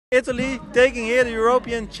Italy taking here the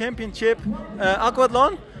European Championship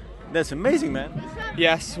Aquathlon. That's amazing, man.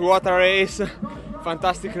 Yes, what a race,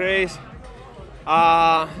 fantastic race.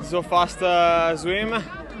 So fast swim.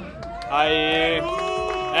 I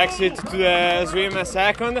exit to the swim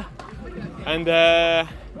second, and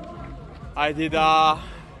I did a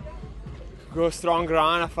go strong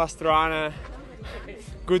run, a fast run,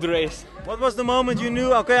 good race. What was the moment you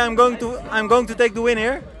knew? Okay, I'm going to take the win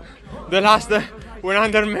here. The last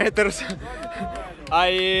 100 meters,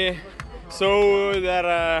 I saw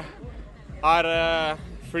there are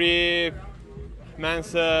three men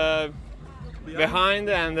behind,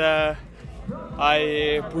 and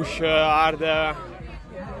I push hard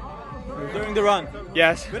during the run.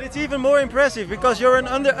 Yes. But it's even more impressive because you're an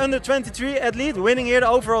under 23 athlete winning here the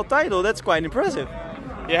overall title. That's quite impressive.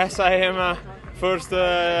 Yes, I am first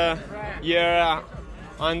year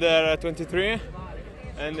under 23.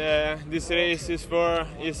 And this race is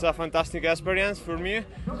a fantastic experience for me,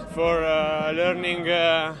 for learning,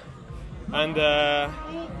 and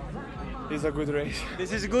it's a good race.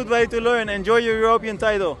 This is a good way to learn. Enjoy your European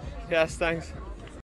title. Yes, thanks.